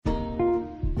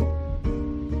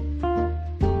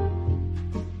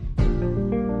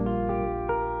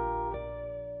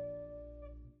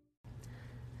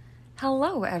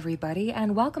Hello, everybody,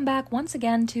 and welcome back once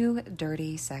again to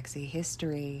Dirty Sexy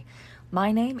History.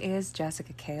 My name is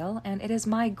Jessica Kale, and it is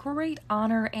my great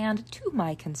honor and to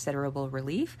my considerable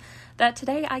relief that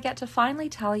today I get to finally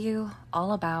tell you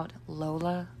all about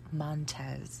Lola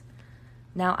Montez.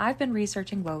 Now, I've been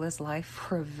researching Lola's life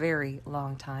for a very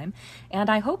long time,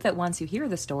 and I hope that once you hear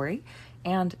the story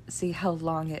and see how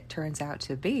long it turns out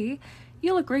to be,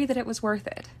 you'll agree that it was worth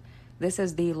it. This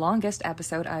is the longest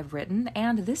episode I've written,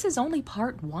 and this is only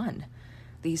part 1.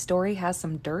 The story has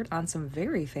some dirt on some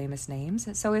very famous names,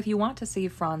 so if you want to see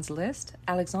Franz Liszt,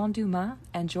 Alexandre Dumas,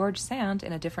 and George Sand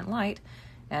in a different light,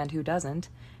 and who doesn't,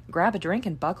 grab a drink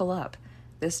and buckle up.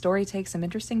 This story takes some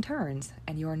interesting turns,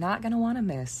 and you are not going to want to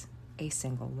miss a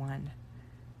single one.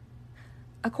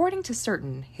 According to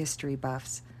certain history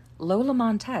buffs, Lola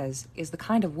Montez is the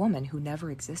kind of woman who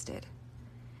never existed.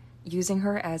 Using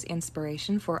her as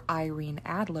inspiration for Irene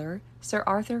Adler, Sir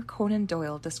Arthur Conan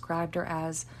Doyle described her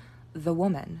as the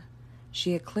woman.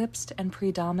 She eclipsed and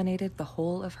predominated the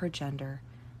whole of her gender.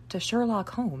 To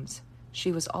Sherlock Holmes,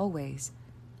 she was always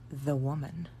the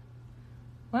woman.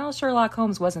 Well, Sherlock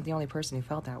Holmes wasn't the only person who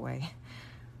felt that way.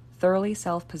 Thoroughly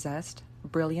self-possessed,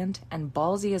 brilliant, and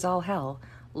ballsy as all hell,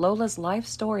 Lola's life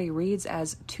story reads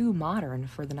as too modern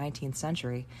for the 19th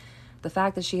century. The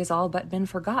fact that she has all but been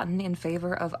forgotten in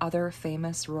favor of other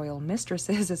famous royal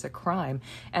mistresses is a crime,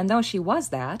 and though she was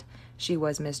that, she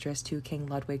was mistress to King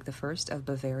Ludwig I of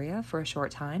Bavaria for a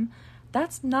short time,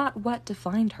 that's not what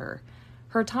defined her.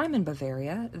 Her time in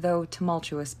Bavaria, though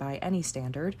tumultuous by any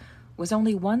standard, was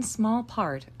only one small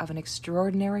part of an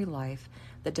extraordinary life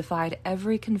that defied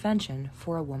every convention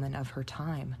for a woman of her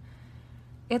time.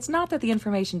 It's not that the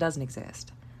information doesn't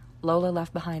exist. Lola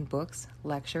left behind books,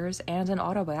 lectures, and an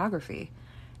autobiography.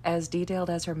 As detailed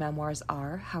as her memoirs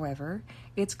are, however,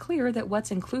 it's clear that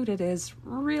what's included is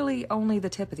really only the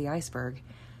tip of the iceberg.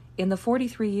 In the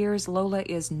 43 years Lola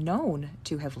is known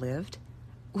to have lived,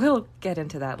 we'll get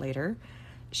into that later,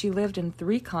 she lived in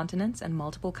 3 continents and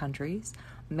multiple countries,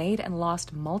 made and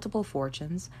lost multiple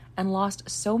fortunes, and lost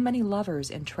so many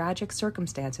lovers in tragic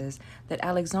circumstances that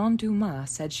Alexandre Dumas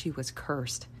said she was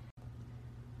cursed.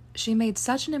 She made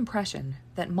such an impression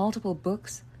that multiple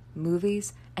books,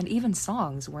 movies, and even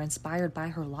songs were inspired by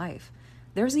her life.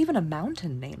 There's even a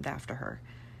mountain named after her.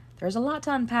 There's a lot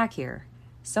to unpack here,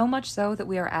 so much so that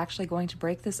we are actually going to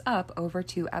break this up over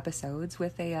 2 episodes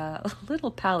with a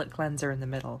little palate cleanser in the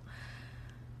middle.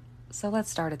 So let's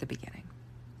start at the beginning.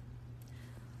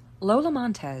 Lola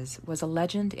Montez was a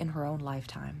legend in her own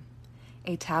lifetime.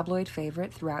 A tabloid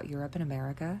favorite throughout Europe and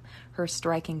America, her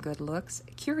striking good looks,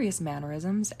 curious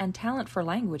mannerisms, and talent for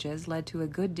languages led to a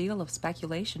good deal of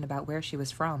speculation about where she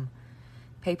was from.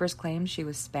 Papers claimed she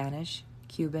was Spanish,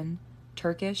 Cuban,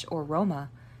 Turkish, or Roma,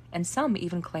 and some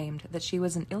even claimed that she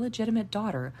was an illegitimate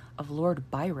daughter of Lord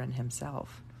Byron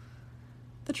himself.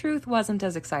 The truth wasn't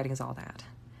as exciting as all that.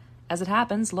 As it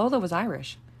happens, Lola was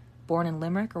Irish, born in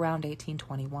Limerick around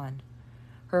 1821.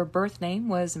 Her birth name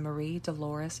was Marie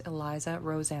Dolores Eliza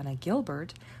Rosanna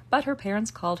Gilbert, but her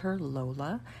parents called her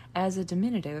Lola as a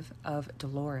diminutive of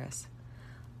Dolores.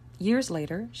 Years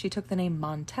later, she took the name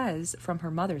Montez from her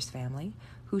mother's family,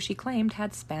 who she claimed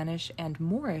had Spanish and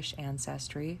Moorish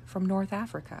ancestry from North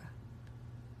Africa.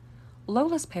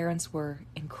 Lola's parents were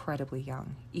incredibly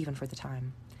young, even for the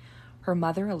time. Her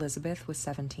mother, Elizabeth, was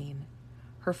 17.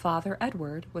 Her father,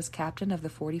 Edward, was captain of the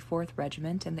 44th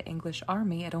Regiment in the English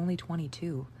Army at only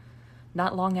 22.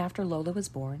 Not long after Lola was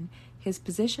born, his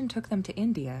position took them to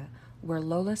India, where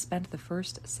Lola spent the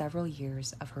first several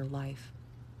years of her life.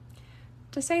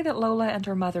 To say that Lola and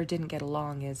her mother didn't get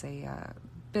along is a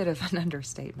bit of an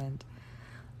understatement.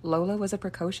 Lola was a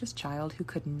precocious child who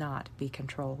could not be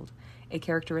controlled, a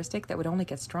characteristic that would only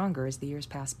get stronger as the years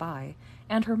passed by,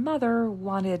 and her mother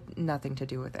wanted nothing to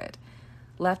do with it.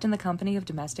 Left in the company of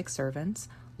domestic servants,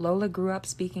 Lola grew up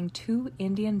speaking 2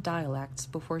 Indian dialects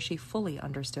before she fully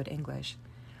understood English.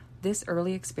 This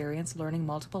early experience learning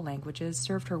multiple languages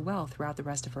served her well throughout the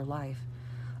rest of her life.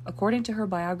 According to her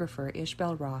biographer,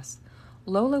 Ishbel Ross,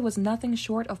 Lola was nothing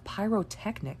short of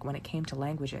pyrotechnic when it came to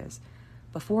languages.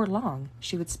 Before long,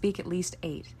 she would speak at least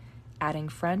 8, adding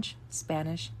French,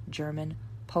 Spanish, German,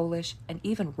 Polish, and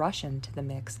even Russian to the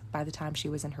mix by the time she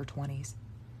was in her 20s.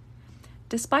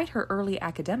 Despite her early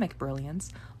academic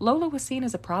brilliance, Lola was seen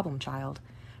as a problem child.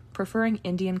 Preferring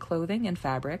Indian clothing and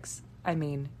fabrics,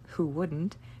 who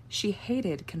wouldn't, she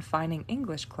hated confining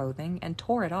English clothing and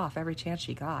tore it off every chance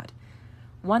she got.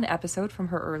 One episode from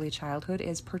her early childhood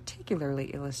is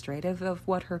particularly illustrative of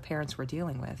what her parents were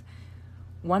dealing with.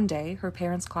 One day, her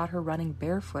parents caught her running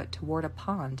barefoot toward a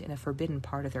pond in a forbidden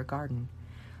part of their garden.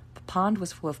 The pond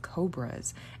was full of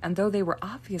cobras, and though they were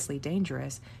obviously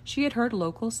dangerous, she had heard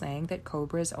locals saying that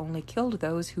cobras only killed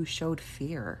those who showed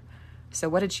fear. So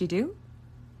what did she do?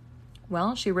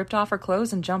 Well, she ripped off her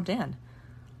clothes and jumped in.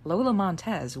 Lola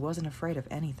Montez wasn't afraid of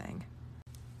anything.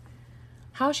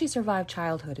 How she survived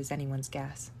childhood is anyone's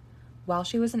guess. While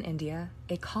she was in India,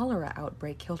 a cholera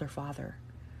outbreak killed her father.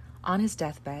 On his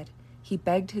deathbed, he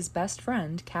begged his best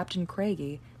friend, Captain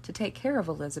Craigie, to take care of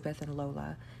Elizabeth and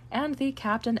Lola, and the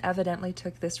captain evidently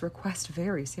took this request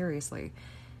very seriously.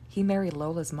 He married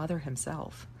Lola's mother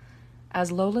himself.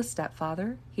 As Lola's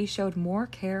stepfather, he showed more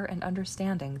care and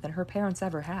understanding than her parents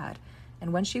ever had,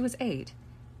 and when she was 8,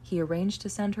 he arranged to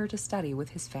send her to study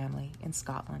with his family in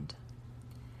Scotland.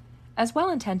 As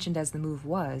well-intentioned as the move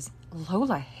was,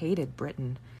 Lola hated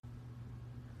Britain.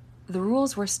 The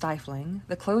rules were stifling,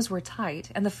 the clothes were tight,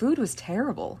 and the food was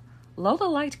terrible. Lola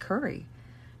liked curry.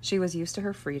 She was used to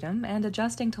her freedom, and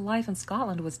adjusting to life in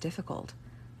Scotland was difficult.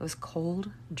 It was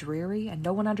cold, dreary, and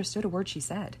no one understood a word she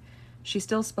said. She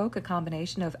still spoke a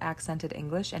combination of accented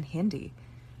English and Hindi.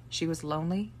 She was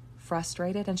lonely,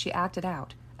 frustrated, and she acted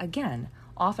out, again,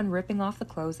 often ripping off the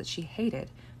clothes that she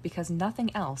hated because nothing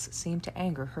else seemed to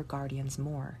anger her guardians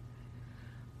more.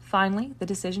 Finally, the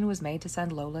decision was made to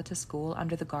send Lola to school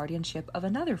under the guardianship of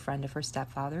another friend of her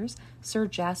stepfather's, Sir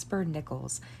Jasper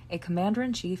Nichols, a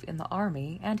commander-in-chief in the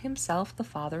army and himself the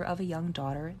father of a young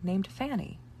daughter named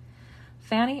Fanny.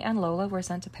 Fanny and Lola were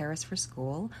sent to Paris for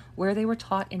school, where they were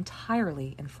taught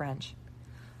entirely in French.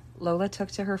 Lola took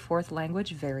to her fourth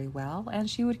language very well, and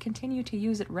she would continue to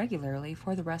use it regularly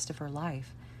for the rest of her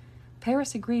life.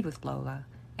 Paris agreed with Lola,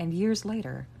 and years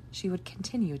later, she would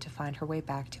continue to find her way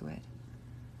back to it.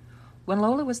 When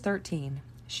Lola was 13,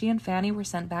 she and Fanny were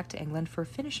sent back to England for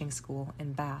finishing school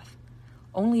in Bath.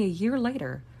 Only a year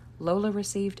later, Lola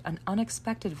received an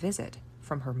unexpected visit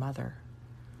from her mother.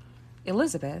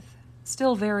 Elizabeth,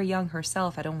 still very young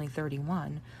herself at only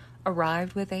 31,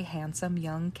 arrived with a handsome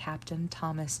young Captain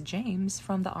Thomas James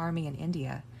from the army in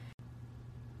India.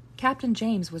 Captain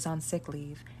James was on sick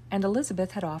leave, and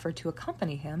Elizabeth had offered to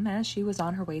accompany him as she was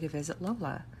on her way to visit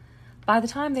Lola. By the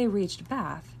time they reached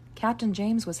Bath, Captain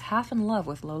James was half in love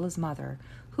with Lola's mother,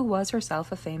 who was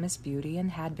herself a famous beauty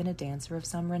and had been a dancer of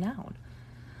some renown.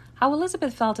 How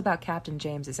Elizabeth felt about Captain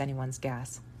James is anyone's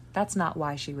guess. That's not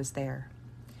why she was there.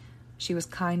 She was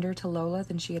kinder to Lola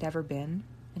than she had ever been,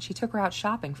 and she took her out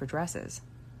shopping for dresses.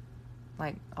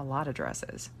 Like, a lot of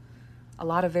dresses. A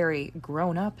lot of very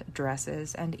grown-up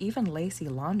dresses, and even lacy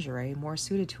lingerie more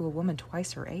suited to a woman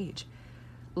twice her age.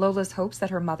 Lola's hopes that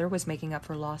her mother was making up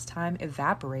for lost time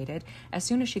evaporated as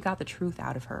soon as she got the truth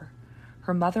out of her.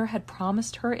 Her mother had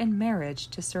promised her in marriage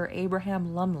to Sir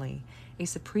Abraham Lumley, a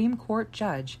Supreme Court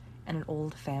judge and an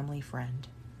old family friend.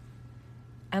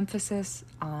 Emphasis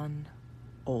on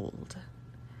old.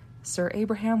 Sir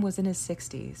Abraham was in his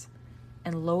 60s,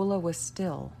 and Lola was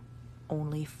still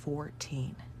only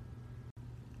 14.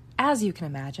 As you can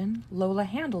imagine, Lola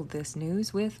handled this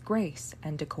news with grace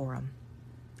and decorum.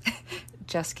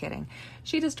 Just kidding.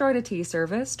 She destroyed a tea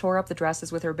service, tore up the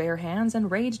dresses with her bare hands,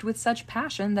 and raged with such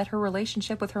passion that her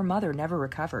relationship with her mother never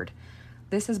recovered.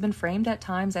 This has been framed at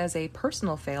times as a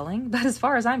personal failing, but as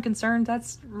far as I'm concerned,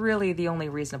 that's really the only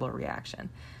reasonable reaction.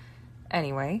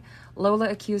 Anyway, Lola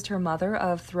accused her mother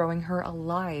of throwing her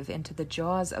alive into the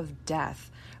jaws of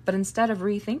death, but instead of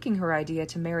rethinking her idea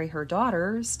to marry her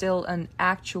daughter, still an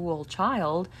actual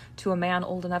child, to a man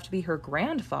old enough to be her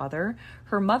grandfather,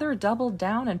 her mother doubled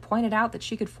down and pointed out that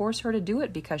she could force her to do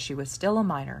it because she was still a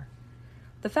minor.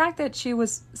 The fact that she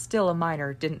was still a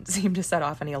minor didn't seem to set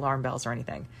off any alarm bells or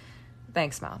anything.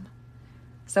 Thanks, Mom.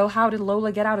 So how did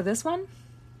Lola get out of this one?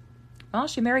 Well,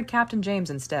 she married Captain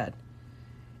James instead.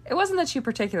 It wasn't that she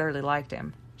particularly liked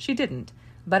him. She didn't.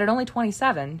 But at only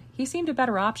 27, he seemed a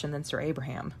better option than Sir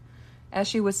Abraham. As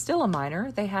she was still a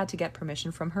minor, they had to get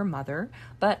permission from her mother,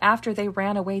 but after they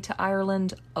ran away to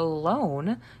Ireland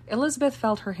alone, Elizabeth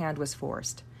felt her hand was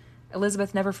forced.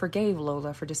 Elizabeth never forgave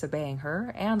Lola for disobeying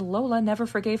her, and Lola never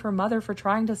forgave her mother for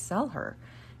trying to sell her.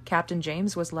 Captain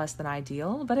James was less than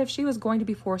ideal, but if she was going to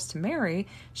be forced to marry,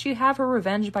 she'd have her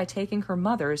revenge by taking her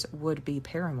mother's would-be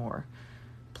paramour.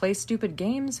 Play stupid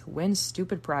games, win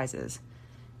stupid prizes.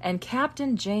 And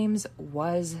Captain James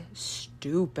was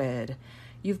stupid.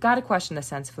 You've got to question the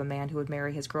sense of a man who would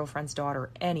marry his girlfriend's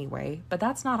daughter anyway, but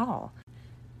that's not all.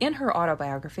 In her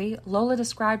autobiography, Lola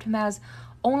described him as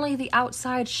only the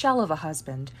outside shell of a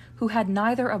husband who had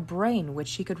neither a brain which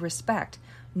she could respect,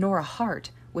 nor a heart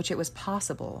which it was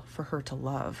possible for her to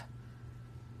love.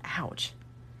 Ouch.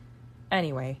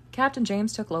 Anyway, Captain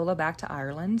James took Lola back to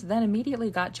Ireland, then immediately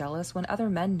got jealous when other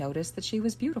men noticed that she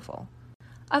was beautiful.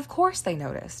 Of course they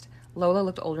noticed. Lola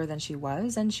looked older than she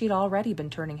was, and she'd already been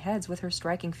turning heads with her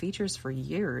striking features for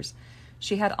years.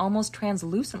 She had almost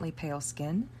translucently pale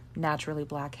skin, naturally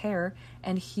black hair,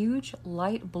 and huge,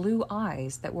 light blue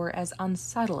eyes that were as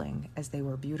unsettling as they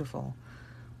were beautiful.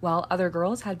 While other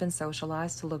girls had been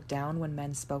socialized to look down when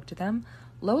men spoke to them,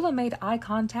 Lola made eye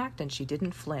contact and she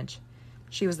didn't flinch.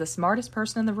 She was the smartest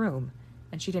person in the room,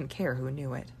 and she didn't care who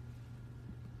knew it.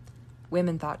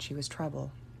 Women thought she was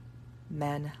trouble.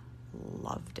 Men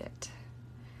loved it.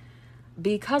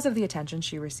 Because of the attention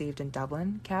she received in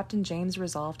Dublin, Captain James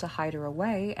resolved to hide her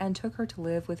away and took her to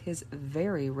live with his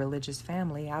very religious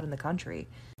family out in the country.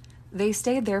 They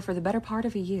stayed there for the better part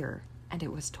of a year, and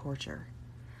it was torture.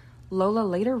 Lola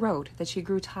later wrote that she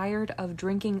grew tired of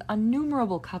drinking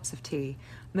innumerable cups of tea,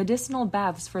 medicinal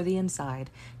baths for the inside,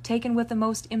 taken with the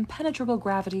most impenetrable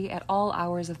gravity at all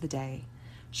hours of the day.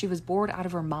 She was bored out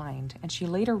of her mind, and she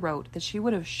later wrote that she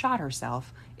would have shot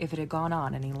herself if it had gone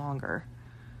on any longer.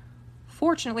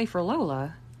 Fortunately for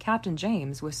Lola, Captain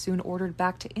James was soon ordered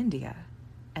back to India,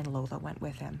 and Lola went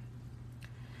with him.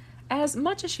 As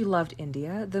much as she loved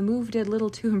India, the move did little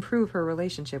to improve her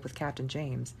relationship with Captain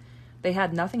James. They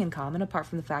had nothing in common apart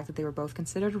from the fact that they were both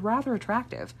considered rather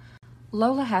attractive.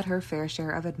 Lola had her fair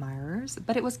share of admirers,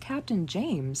 but it was Captain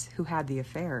James who had the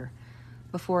affair.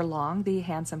 Before long, the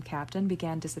handsome captain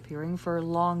began disappearing for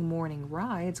long morning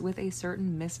rides with a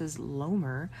certain Mrs.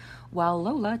 Lomer, while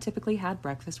Lola typically had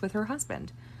breakfast with her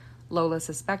husband. Lola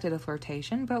suspected a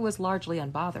flirtation, but was largely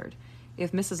unbothered.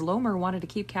 If Mrs. Lomer wanted to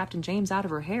keep Captain James out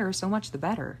of her hair, so much the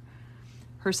better.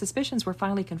 Her suspicions were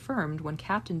finally confirmed when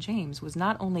Captain James was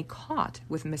not only caught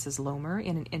with Mrs. Lomer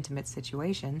in an intimate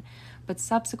situation, but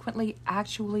subsequently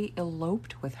actually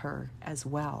eloped with her as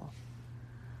well.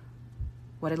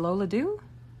 What did Lola do?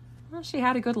 Well, she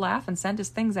had a good laugh and sent his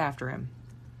things after him.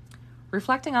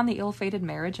 Reflecting on the ill-fated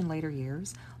marriage in later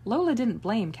years, Lola didn't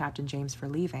blame Captain James for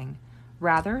leaving.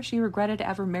 Rather, she regretted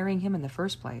ever marrying him in the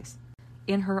first place.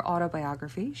 In her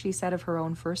autobiography, she said of her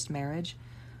own first marriage,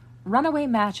 "Runaway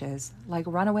matches, like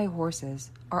runaway horses,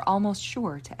 are almost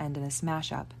sure to end in a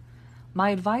smash-up.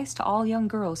 My advice to all young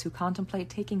girls who contemplate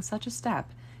taking such a step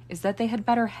is that they had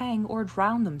better hang or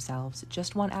drown themselves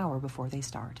just 1 hour before they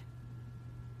start."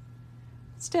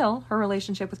 Still, her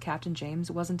relationship with Captain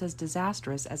James wasn't as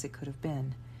disastrous as it could have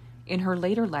been. In her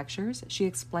later lectures, she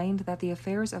explained that the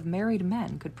affairs of married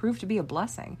men could prove to be a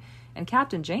blessing, and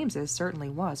Captain James's certainly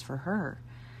was for her.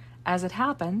 As it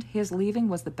happened, his leaving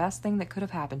was the best thing that could have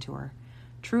happened to her.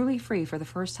 Truly free for the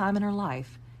first time in her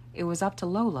life, it was up to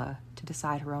Lola to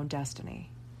decide her own destiny.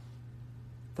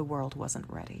 The world wasn't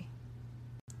ready.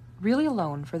 Really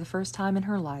alone for the first time in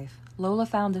her life, Lola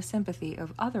found the sympathy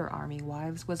of other army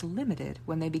wives was limited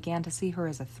when they began to see her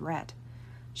as a threat.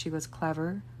 She was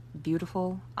clever,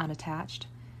 beautiful, unattached.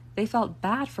 They felt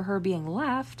bad for her being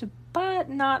left, but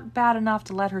not bad enough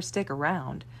to let her stick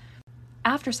around.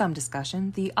 After some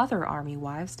discussion, the other army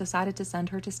wives decided to send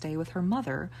her to stay with her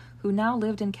mother, who now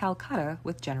lived in Calcutta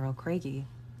with General Craigie.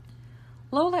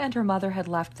 Lola and her mother had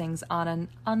left things on an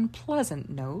unpleasant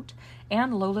note,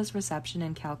 and Lola's reception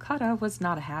in Calcutta was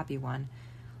not a happy one.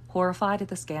 Horrified at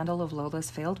the scandal of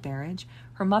Lola's failed marriage,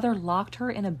 her mother locked her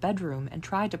in a bedroom and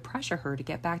tried to pressure her to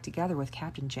get back together with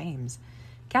Captain James.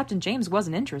 Captain James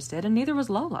wasn't interested, and neither was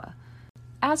Lola.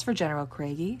 As for General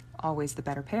Craigie, always the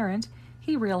better parent,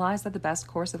 he realized that the best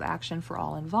course of action for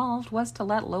all involved was to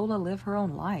let Lola live her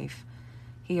own life.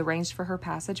 He arranged for her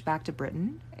passage back to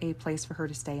Britain, a place for her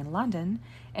to stay in London,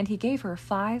 and he gave her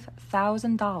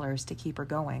 $5,000 to keep her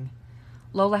going.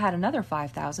 Lola had another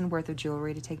 $5,000 worth of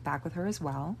jewelry to take back with her as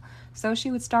well, so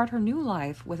she would start her new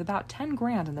life with about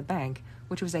 $10,000 in the bank,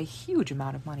 which was a huge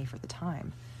amount of money for the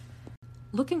time.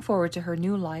 Looking forward to her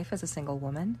new life as a single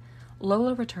woman,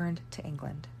 Lola returned to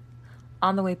England.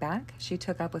 On the way back, she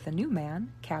took up with a new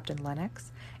man, Captain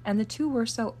Lennox, and the two were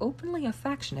so openly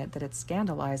affectionate that it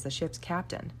scandalized the ship's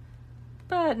captain.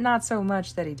 But not so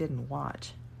much that he didn't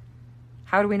watch.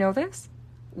 How do we know this?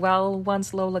 Well,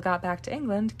 once Lola got back to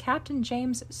England, Captain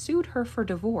James sued her for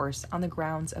divorce on the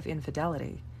grounds of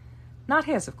infidelity. Not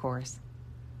his, of course.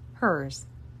 Hers.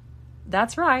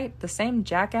 That's right, the same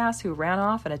jackass who ran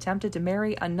off and attempted to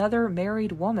marry another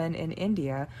married woman in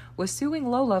India was suing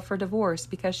Lola for divorce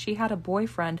because she had a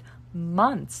boyfriend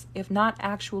months, if not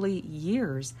actually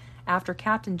years, after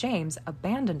Captain James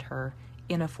abandoned her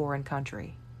in a foreign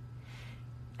country.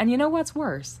 And you know what's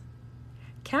worse?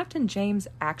 Captain James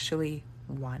actually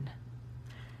won.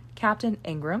 Captain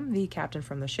Ingram, the captain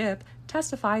from the ship,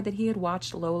 testified that he had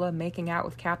watched Lola making out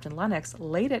with Captain Lennox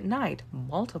late at night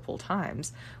multiple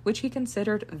times, which he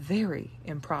considered very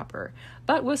improper,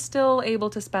 but was still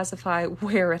able to specify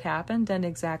where it happened and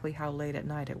exactly how late at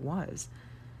night it was.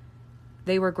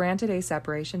 They were granted a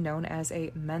separation known as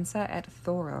a mensa et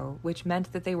thoro, which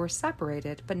meant that they were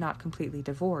separated but not completely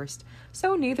divorced,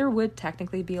 so neither would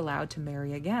technically be allowed to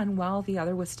marry again while the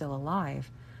other was still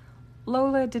alive.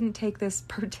 Lola didn't take this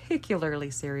particularly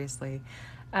seriously,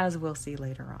 as we'll see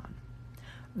later on.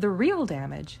 The real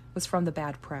damage was from the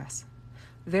bad press.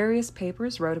 Various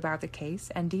papers wrote about the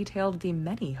case and detailed the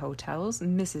many hotels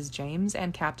Mrs. James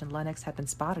and Captain Lennox had been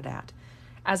spotted at.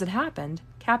 As it happened,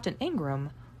 Captain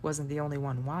Ingram wasn't the only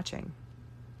one watching.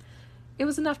 It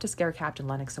was enough to scare Captain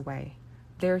Lennox away.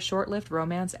 Their short-lived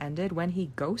romance ended when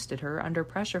he ghosted her under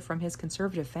pressure from his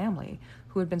conservative family,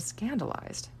 who had been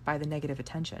scandalized by the negative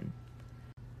attention.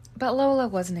 But Lola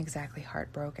wasn't exactly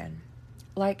heartbroken.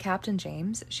 Like Captain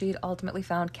James, she'd ultimately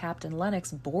found Captain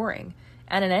Lennox boring,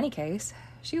 and in any case,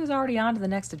 she was already on to the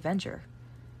next adventure.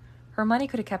 Her money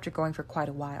could have kept her going for quite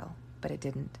a while, but it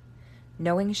didn't.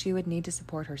 Knowing she would need to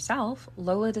support herself,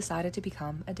 Lola decided to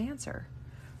become a dancer.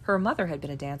 Her mother had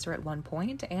been a dancer at one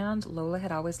point, and Lola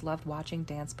had always loved watching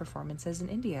dance performances in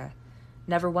India.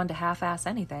 Never one to half-ass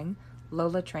anything,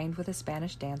 Lola trained with a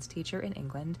Spanish dance teacher in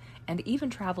England and even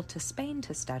traveled to Spain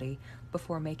to study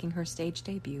before making her stage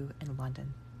debut in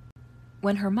London.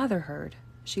 When her mother heard,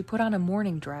 she put on a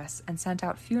mourning dress and sent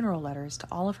out funeral letters to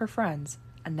all of her friends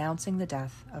announcing the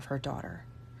death of her daughter.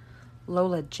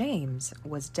 Lola James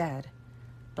was dead,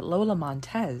 but Lola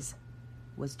Montez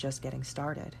was just getting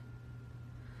started.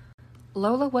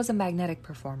 Lola was a magnetic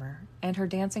performer, and her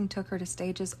dancing took her to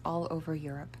stages all over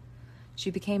Europe. She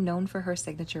became known for her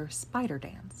signature spider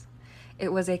dance.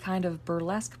 It was a kind of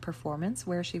burlesque performance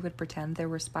where she would pretend there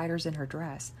were spiders in her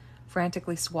dress,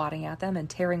 frantically swatting at them and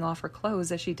tearing off her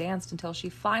clothes as she danced until she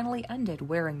finally ended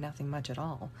wearing nothing much at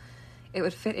all. It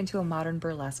would fit into a modern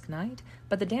burlesque night,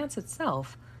 but the dance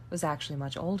itself was actually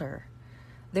much older.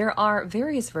 There are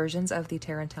various versions of the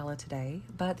tarantella today,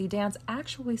 but the dance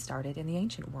actually started in the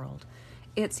ancient world.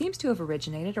 It seems to have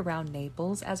originated around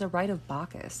Naples as a rite of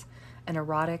Bacchus, an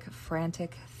erotic,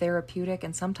 frantic, therapeutic,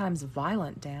 and sometimes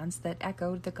violent dance that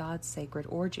echoed the god's sacred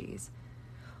orgies.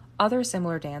 Other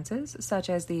similar dances, such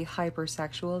as the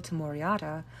hypersexual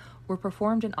Timuriata, were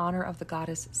performed in honor of the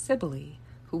goddess Cybele,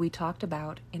 who we talked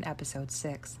about in episode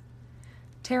 6.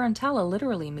 Tarantella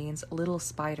literally means little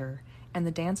spider, and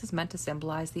the dance is meant to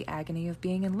symbolize the agony of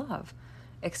being in love,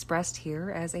 expressed here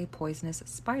as a poisonous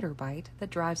spider bite that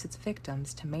drives its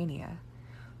victims to mania.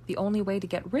 The only way to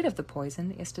get rid of the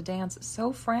poison is to dance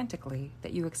so frantically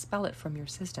that you expel it from your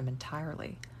system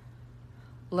entirely.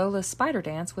 Lola's spider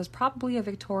dance was probably a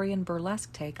Victorian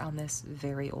burlesque take on this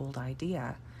very old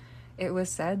idea. It was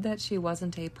said that she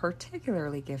wasn't a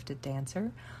particularly gifted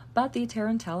dancer, but the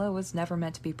tarantella was never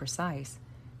meant to be precise.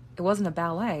 It wasn't a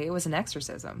ballet, it was an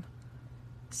exorcism.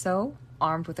 So,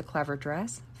 armed with a clever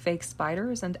dress, fake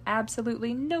spiders, and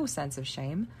absolutely no sense of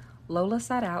shame, Lola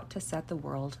set out to set the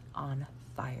world on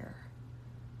fire.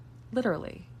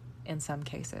 Literally, in some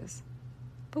cases.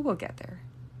 But we'll get there.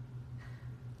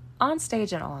 On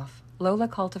stage and off, Lola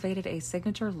cultivated a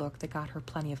signature look that got her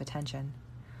plenty of attention.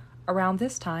 Around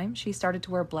this time, she started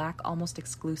to wear black almost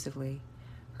exclusively.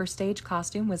 Her stage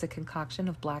costume was a concoction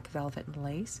of black velvet and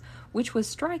lace, which was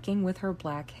striking with her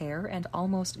black hair and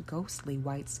almost ghostly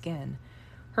white skin.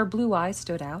 Her blue eyes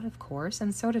stood out, of course,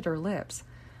 and so did her lips.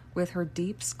 With her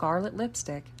deep scarlet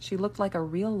lipstick, she looked like a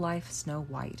real-life Snow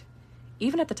White.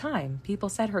 Even at the time, people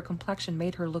said her complexion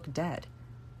made her look dead.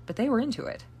 But they were into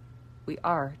it. We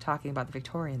are talking about the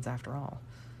Victorians, after all.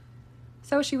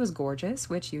 So she was gorgeous,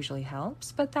 which usually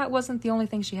helps, but that wasn't the only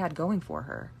thing she had going for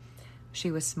her.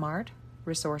 She was smart,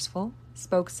 resourceful,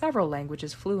 spoke several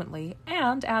languages fluently,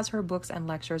 and, as her books and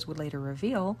lectures would later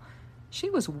reveal, she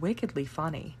was wickedly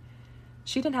funny.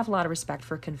 She didn't have a lot of respect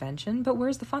for convention, but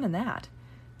where's the fun in that?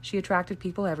 She attracted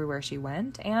people everywhere she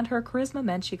went, and her charisma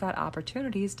meant she got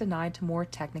opportunities denied to more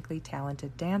technically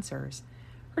talented dancers.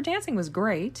 Her dancing was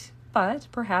great, but,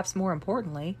 perhaps more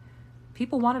importantly,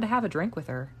 people wanted to have a drink with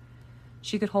her.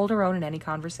 She could hold her own in any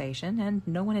conversation, and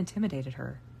no one intimidated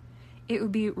her. It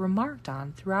would be remarked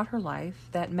on throughout her life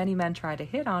that many men tried to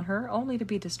hit on her only to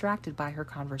be distracted by her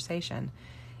conversation.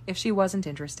 If she wasn't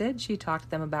interested, she talked to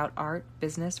them about art,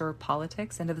 business, or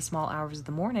politics into the small hours of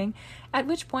the morning, at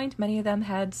which point many of them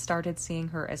had started seeing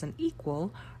her as an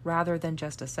equal rather than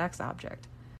just a sex object.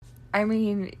 I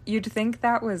mean, you'd think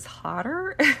that was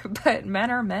hotter, but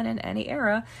men are men in any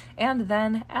era, and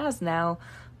then, as now,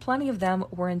 plenty of them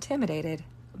were intimidated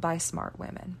by smart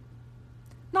women.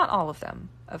 Not all of them,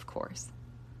 of course,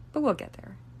 but we'll get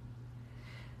there.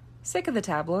 Sick of the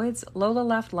tabloids, Lola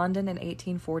left London in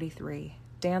 1843,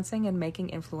 dancing and making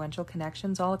influential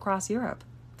connections all across Europe.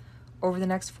 Over the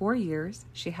next 4 years,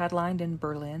 she headlined in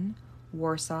Berlin,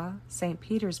 Warsaw, St.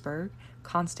 Petersburg,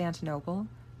 Constantinople,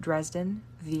 Dresden,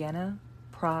 Vienna,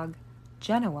 Prague,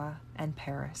 Genoa, and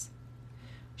Paris.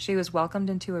 She was welcomed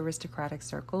into aristocratic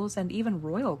circles and even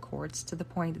royal courts to the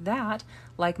point that,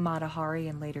 like Mata Hari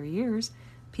in later years,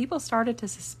 people started to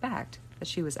suspect that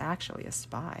she was actually a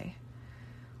spy.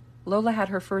 Lola had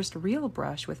her first real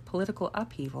brush with political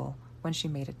upheaval when she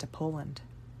made it to Poland.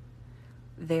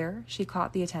 There, she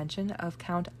caught the attention of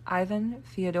Count Ivan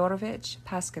Fyodorovich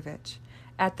Paskevich,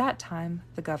 at that time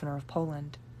the governor of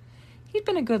Poland. He'd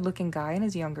been a good-looking guy in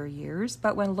his younger years,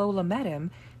 but when Lola met him,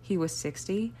 he was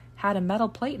 60, had a metal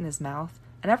plate in his mouth,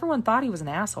 and everyone thought he was an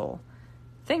asshole.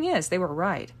 Thing is, they were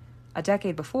right. A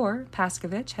decade before,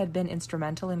 Paskevich had been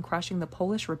instrumental in crushing the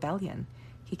Polish rebellion.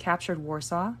 He captured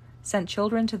Warsaw, sent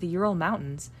children to the Ural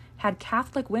Mountains, had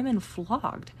Catholic women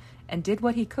flogged, and did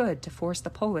what he could to force the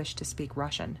Polish to speak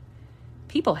Russian.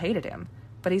 People hated him,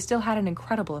 but he still had an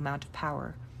incredible amount of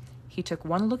power. He took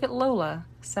one look at Lola,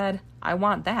 said, "I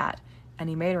want that," and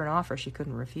he made her an offer she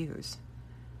couldn't refuse.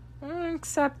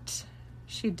 Except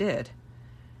she did.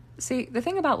 See, the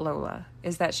thing about Lola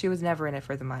is that she was never in it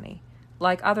for the money.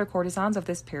 Like other courtesans of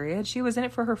this period, she was in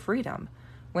it for her freedom.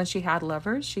 When she had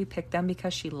lovers, she picked them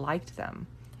because she liked them.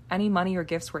 Any money or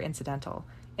gifts were incidental.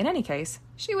 In any case,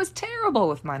 she was terrible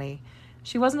with money.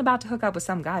 She wasn't about to hook up with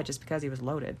some guy just because he was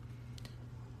loaded.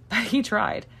 But he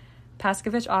tried.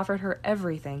 Paskevich offered her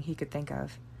everything he could think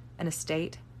of. An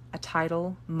estate, a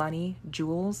title, money,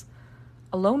 jewels.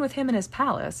 Alone with him in his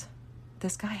palace.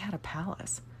 This guy had a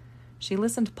palace. She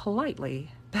listened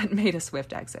politely, but made a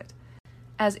swift exit.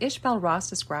 As Ishbel Ross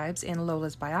describes in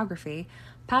Lola's biography,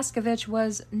 Paskevich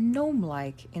was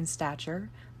gnome-like in stature,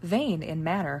 vain in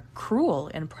manner, cruel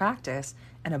in practice,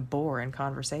 and a bore in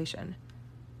conversation.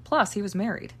 Plus, he was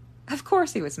married. Of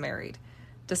course he was married.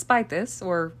 Despite this,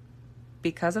 or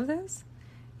because of this,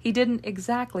 he didn't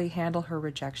exactly handle her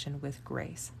rejection with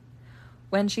grace.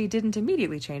 When she didn't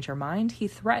immediately change her mind, he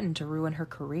threatened to ruin her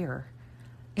career.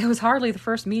 It was hardly the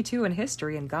first Me Too in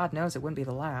history, and God knows it wouldn't be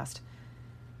the last.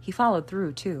 He followed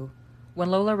through, too. When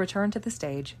Lola returned to the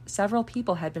stage, several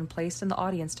people had been placed in the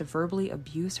audience to verbally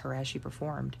abuse her as she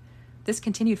performed. This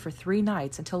continued for 3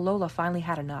 nights until Lola finally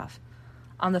had enough.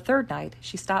 On the 3rd night,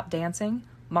 she stopped dancing,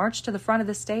 marched to the front of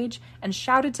the stage, and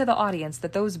shouted to the audience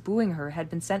that those booing her had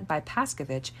been sent by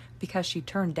Paskevich because she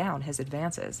turned down his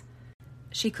advances.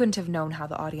 She couldn't have known how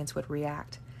the audience would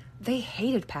react. They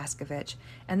hated Paskevich,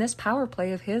 and this power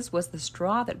play of his was the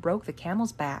straw that broke the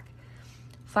camel's back.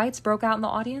 Fights broke out in the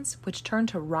audience, which turned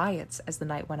to riots as the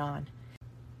night went on.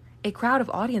 A crowd of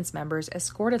audience members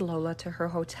escorted Lola to her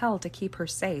hotel to keep her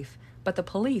safe, but the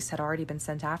police had already been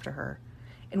sent after her.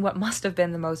 In what must have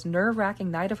been the most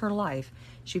nerve-wracking night of her life,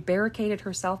 she barricaded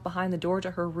herself behind the door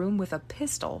to her room with a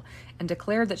pistol and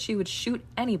declared that she would shoot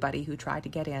anybody who tried to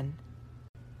get in.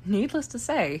 Needless to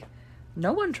say,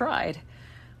 no one tried.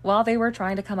 While they were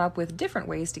trying to come up with different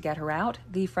ways to get her out,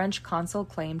 the French consul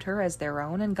claimed her as their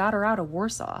own and got her out of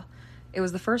Warsaw. It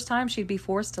was the first time she'd be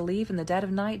forced to leave in the dead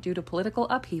of night due to political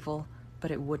upheaval,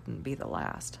 but it wouldn't be the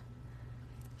last.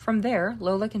 From there,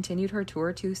 Lola continued her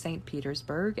tour to St.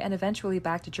 Petersburg and eventually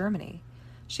back to Germany.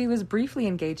 She was briefly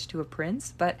engaged to a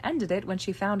prince, but ended it when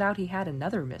she found out he had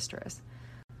another mistress.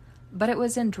 But it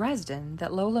was in Dresden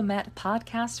that Lola met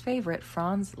podcast favorite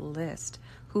Franz Liszt,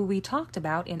 who we talked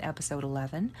about in episode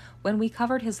 11 when we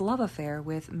covered his love affair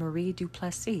with Marie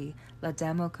Duplessis, La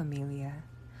Dame aux Camélias.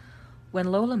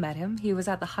 When Lola met him, he was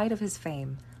at the height of his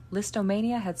fame.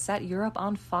 Listomania had set Europe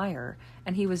on fire,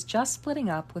 and he was just splitting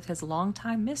up with his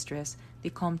longtime mistress, the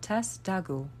Comtesse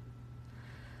d'Agoult.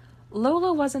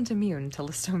 Lola wasn't immune to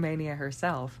Listomania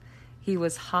herself. He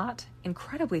was hot,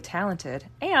 incredibly talented,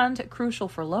 and, crucial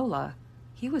for Lola,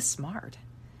 he was smart.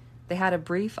 They had a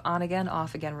brief on-again,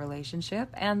 off-again relationship,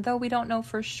 and though we don't know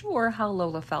for sure how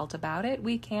Lola felt about it,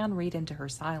 we can read into her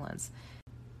silence.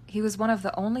 He was one of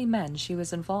the only men she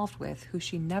was involved with who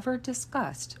she never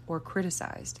discussed or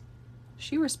criticized.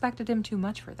 She respected him too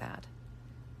much for that.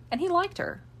 And he liked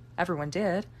her. Everyone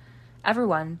did.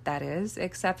 Everyone, that is,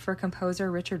 except for composer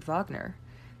Richard Wagner.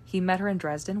 He met her in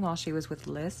Dresden while she was with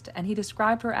Liszt, and he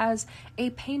described her as a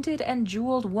painted and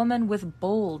jeweled woman with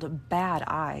bold, bad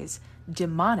eyes,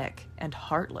 demonic and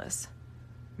heartless.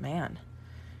 Man.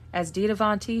 As Dita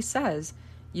Von Teese says,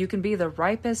 you can be the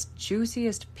ripest,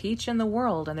 juiciest peach in the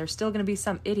world, and there's still going to be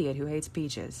some idiot who hates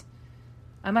peaches.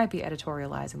 I might be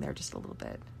editorializing there just a little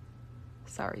bit.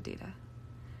 Sorry, Dita.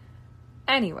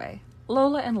 Anyway,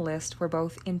 Lola and Liszt were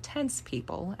both intense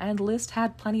people, and Liszt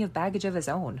had plenty of baggage of his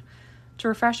own. To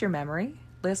refresh your memory,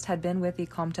 Liszt had been with the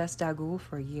Comtesse d'Agoult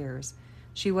for years.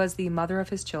 She was the mother of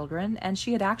his children, and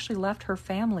she had actually left her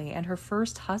family and her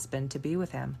first husband to be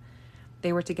with him.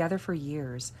 They were together for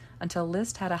years, until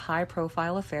Liszt had a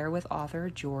high-profile affair with author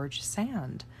George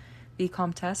Sand. The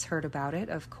Comtesse heard about it,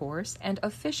 of course, and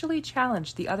officially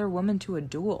challenged the other woman to a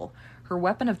duel, her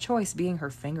weapon of choice being her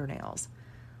fingernails.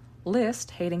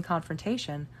 Liszt, hating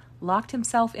confrontation, locked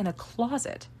himself in a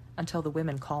closet until the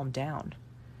women calmed down.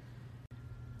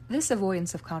 This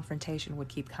avoidance of confrontation would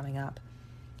keep coming up.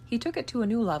 He took it to a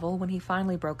new level when he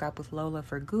finally broke up with Lola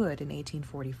for good in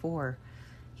 1844.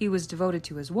 He was devoted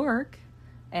to his work,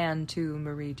 and to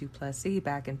Marie Duplessis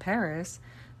back in Paris,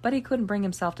 but he couldn't bring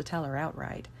himself to tell her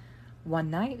outright. One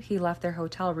night, he left their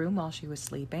hotel room while she was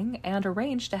sleeping and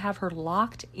arranged to have her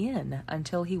locked in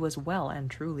until he was well and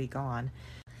truly gone.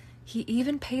 He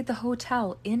even paid the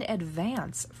hotel in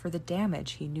advance for the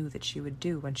damage he knew that she would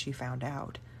do when she found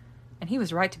out. And he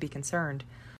was right to be concerned.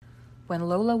 When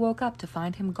Lola woke up to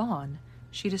find him gone,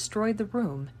 she destroyed the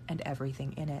room and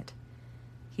everything in it.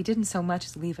 He didn't so much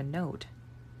as leave a note,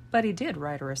 but he did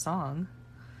write her a song.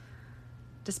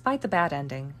 Despite the bad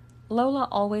ending, Lola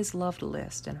always loved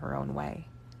Liszt in her own way.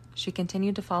 She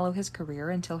continued to follow his career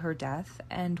until her death,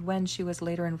 and when she was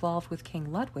later involved with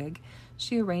King Ludwig,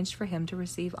 she arranged for him to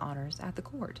receive honors at the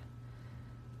court.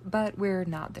 But we're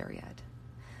not there yet.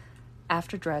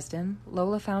 After Dresden,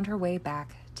 Lola found her way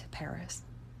back to Paris.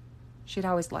 She'd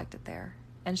always liked it there,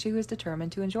 and she was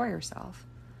determined to enjoy herself.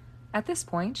 At this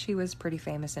point, she was pretty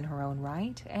famous in her own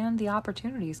right, and the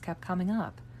opportunities kept coming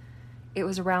up. It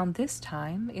was around this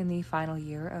time, in the final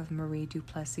year of Marie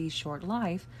Duplessis' short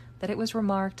life, that it was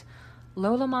remarked,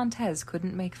 Lola Montez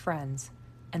couldn't make friends,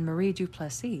 and Marie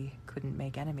Duplessis couldn't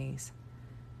make enemies.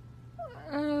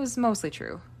 It was mostly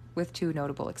true, with two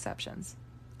notable exceptions.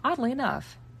 Oddly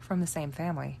enough, from the same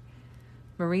family.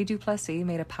 Marie Duplessis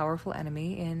made a powerful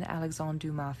enemy in Alexandre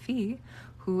Dumas fils,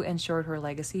 who ensured her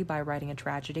legacy by writing a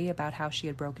tragedy about how she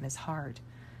had broken his heart.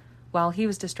 While he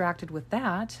was distracted with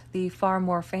that, the far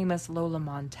more famous Lola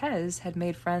Montez had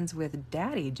made friends with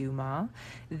Daddy Dumas,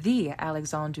 the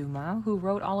Alexandre Dumas, who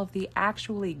wrote all of the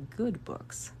actually good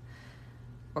books.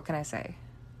 What can I say?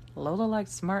 Lola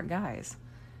liked smart guys.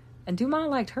 And Dumas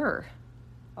liked her.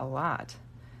 A lot.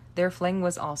 Their fling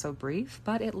was also brief,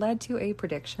 but it led to a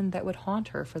prediction that would haunt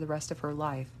her for the rest of her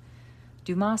life.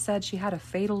 Dumas said she had a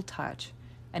fatal touch,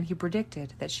 and he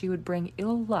predicted that she would bring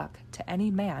ill luck to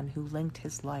any man who linked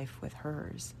his life with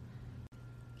hers.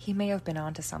 He may have been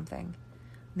onto something.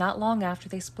 Not long after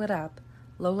they split up,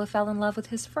 Lola fell in love with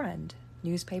his friend,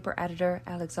 newspaper editor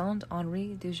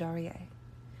Alexandre-Henri Dujarier.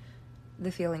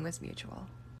 The feeling was mutual.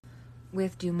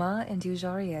 With Dumas and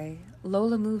Dujarier,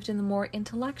 Lola moved in the more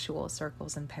intellectual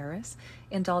circles in Paris,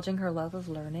 indulging her love of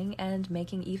learning and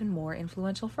making even more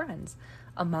influential friends,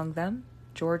 among them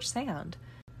George Sand.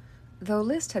 Though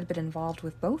Liszt had been involved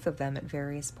with both of them at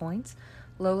various points,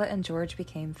 Lola and George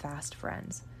became fast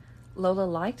friends. Lola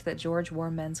liked that George wore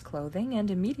men's clothing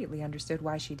and immediately understood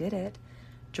why she did it.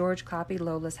 George copied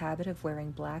Lola's habit of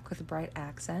wearing black with bright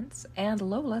accents, and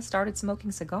Lola started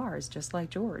smoking cigars just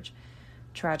like George.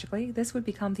 Tragically, this would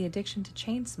become the addiction to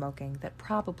chain smoking that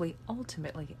probably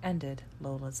ultimately ended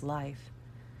Lola's life.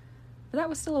 But that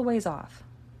was still a ways off.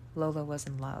 Lola was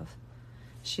in love.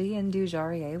 She and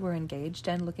Dujarier were engaged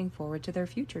and looking forward to their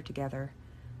future together,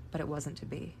 but it wasn't to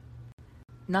be.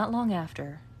 Not long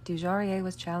after, Dujarier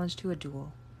was challenged to a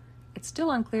duel. It's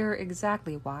still unclear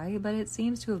exactly why, but it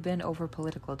seems to have been over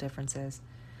political differences.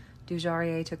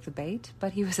 Dujarier took the bait,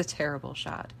 but he was a terrible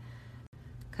shot.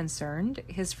 Concerned,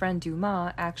 his friend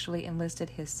Dumas actually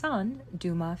enlisted his son,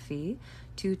 Dumas fils,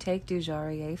 to take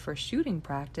Dujarier for shooting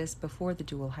practice before the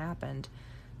duel happened.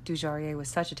 Dujarier was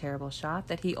such a terrible shot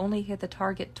that he only hit the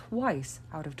target twice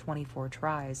out of 24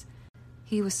 tries.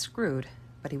 He was screwed,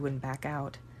 but he wouldn't back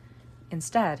out.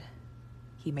 Instead,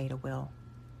 he made a will.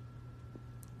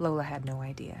 Lola had no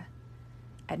idea.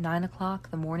 At 9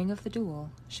 o'clock the morning of the duel,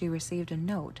 she received a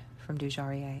note from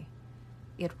Dujarier.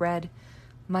 It read,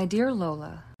 "My dear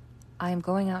Lola, I am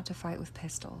going out to fight with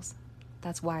pistols.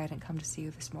 That's why I didn't come to see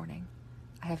you this morning.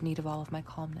 I have need of all of my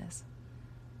calmness.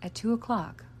 At 2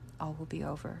 o'clock, all will be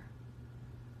over.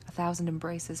 1,000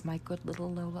 embraces, my good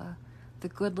little Lola, the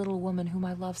good little woman whom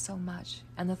I love so much,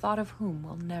 and the thought of whom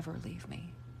will never leave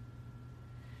me."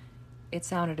 It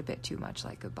sounded a bit too much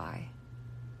like goodbye.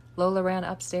 Lola ran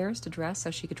upstairs to dress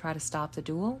so she could try to stop the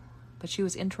duel, but she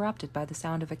was interrupted by the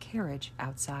sound of a carriage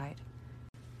outside.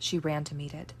 She ran to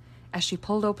meet it. As she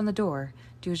pulled open the door,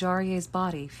 Dujarrier's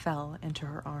body fell into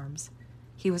her arms.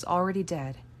 He was already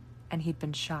dead, and he'd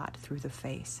been shot through the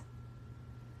face.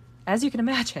 As you can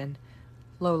imagine,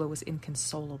 Lola was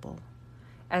inconsolable.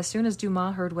 As soon as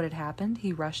Dumas heard what had happened,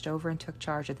 he rushed over and took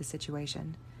charge of the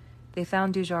situation. They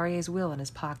found Dujarrier's will in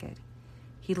his pocket.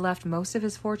 He'd left most of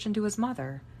his fortune to his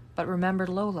mother, but remembered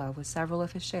Lola with several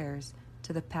of his shares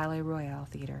to the Palais Royal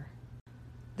Theatre.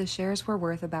 The shares were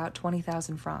worth about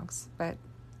 20,000 francs, but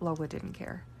Lola didn't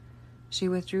care. She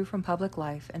withdrew from public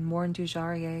life and mourned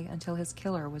Dujarrier until his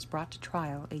killer was brought to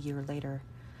trial a year later.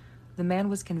 The man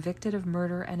was convicted of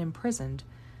murder and imprisoned,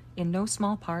 in no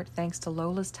small part thanks to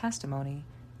Lola's testimony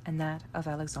and that of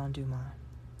Alexandre Dumas.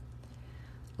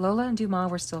 Lola and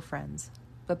Dumas were still friends,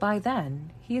 but by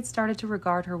then he had started to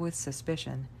regard her with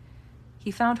suspicion.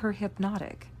 He found her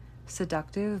hypnotic,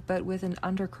 seductive, but with an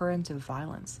undercurrent of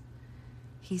violence.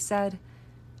 He said,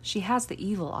 "She has the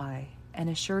evil eye, and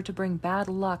is sure to bring bad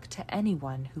luck to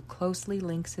anyone who closely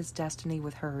links his destiny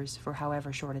with hers for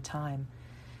however short a time.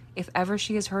 If ever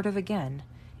she is heard of again,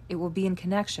 it will be in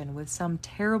connection with some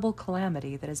terrible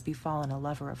calamity that has befallen a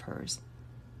lover of hers."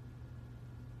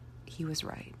 He was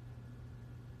right.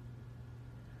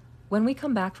 When we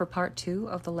come back for part 2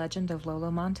 of the legend of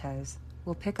Lola Montez,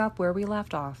 we'll pick up where we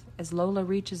left off as Lola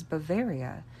reaches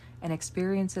Bavaria and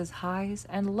experiences highs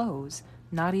and lows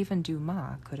not even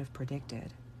Dumas could have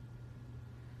predicted.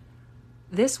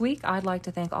 This week, I'd like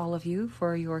to thank all of you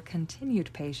for your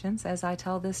continued patience as I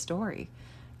tell this story.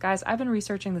 Guys, I've been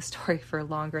researching the story for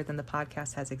longer than the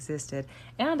podcast has existed,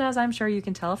 and as I'm sure you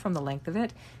can tell from the length of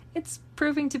it, it's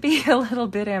proving to be a little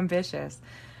bit ambitious.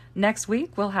 Next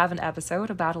week, we'll have an episode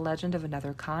about a legend of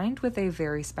another kind with a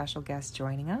very special guest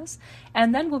joining us,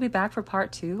 and then we'll be back for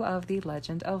part 2 of the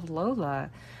legend of Lola.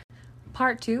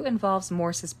 Part 2 involves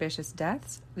more suspicious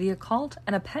deaths, the occult,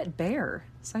 and a pet bear,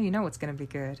 so you know it's going to be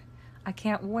good. I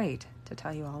can't wait to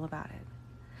tell you all about it.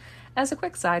 As a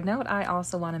quick side note, I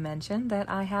also want to mention that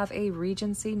I have a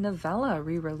Regency novella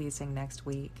re-releasing next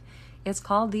week. It's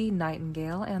called The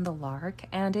Nightingale and the Lark,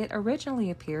 and it originally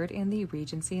appeared in the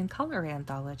Regency in Color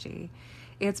anthology.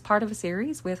 It's part of a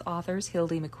series with authors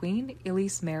Hildy McQueen,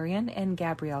 Elise Marion, and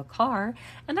Gabrielle Carr,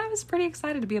 and I was pretty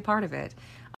excited to be a part of it.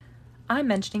 I'm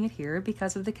mentioning it here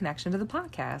because of the connection to the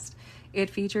podcast. It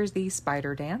features the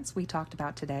spider dance we talked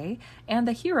about today, and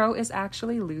the hero is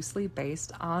actually loosely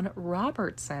based on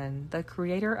Robertson, the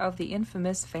creator of the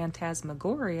infamous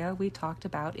Phantasmagoria we talked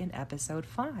about in episode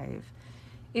 5.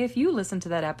 If you listened to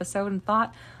that episode and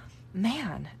thought,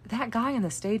 "Man, that guy in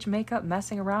the stage makeup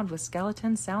messing around with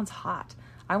skeletons sounds hot.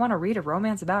 I want to read a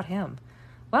romance about him,"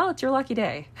 well, it's your lucky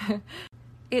day.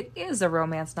 It is a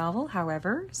romance novel,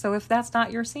 however, so if that's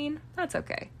not your scene, that's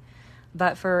okay.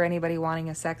 But for anybody wanting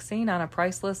a sex scene on a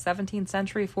priceless 17th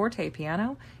century forte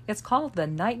piano, it's called The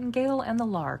Nightingale and the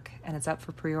Lark, and it's up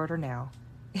for pre-order now.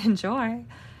 Enjoy!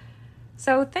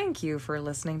 So thank you for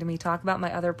listening to me talk about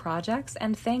my other projects,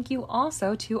 and thank you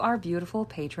also to our beautiful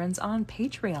patrons on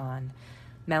Patreon: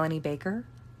 Melanie Baker,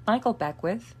 Michael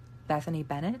Beckwith, Bethany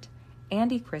Bennett,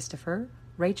 Andy Christopher,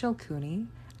 Rachel Cooney,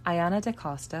 Ayana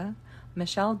DaCosta,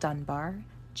 Michelle Dunbar,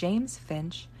 James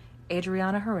Finch,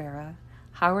 Adriana Herrera,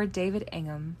 Howard David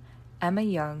Ingham, Emma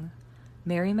Young,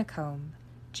 Mary McComb,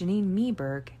 Janine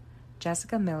Meeberg,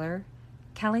 Jessica Miller,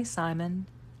 Kelly Simon,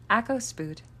 Akko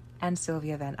Spoot, and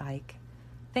Sylvia Van Eyck.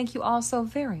 Thank you all so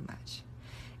very much.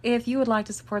 If you would like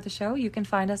to support the show, you can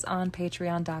find us on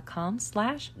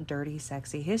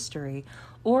patreon.com/dirtysexyhistory,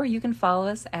 or you can follow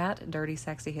us at Dirty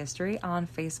Sexy History on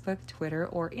Facebook, Twitter,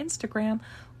 or Instagram,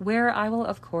 where I will,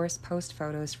 of course, post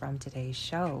photos from today's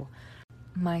show.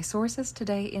 My sources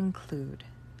today include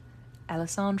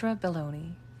Alessandra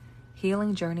Belloni,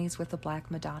 Healing Journeys with the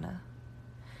Black Madonna.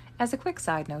 As a quick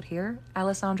side note here,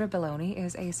 Alessandra Belloni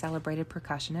is a celebrated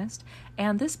percussionist,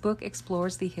 and this book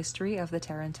explores the history of the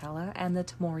Tarantella and the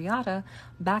Timoriata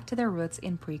back to their roots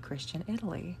in pre-Christian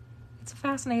Italy. It's a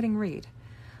fascinating read.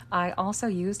 I also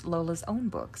used Lola's own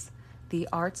books, The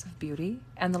Arts of Beauty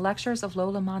and the Lectures of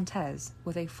Lola Montez,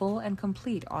 with a full and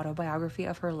complete autobiography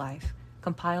of her life,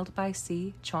 compiled by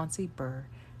C. Chauncey Burr,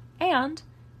 and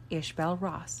Ishbel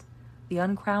Ross, The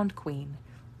Uncrowned Queen,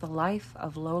 The Life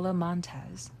of Lola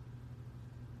Montez.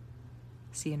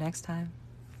 See you next time.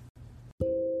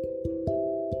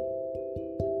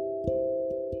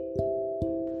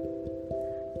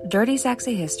 Dirty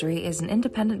Sexy History is an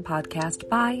independent podcast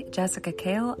by Jessica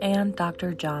Kale and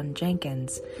Dr. John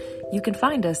Jenkins. You can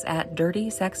find us at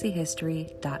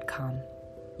dirtysexyhistory.com.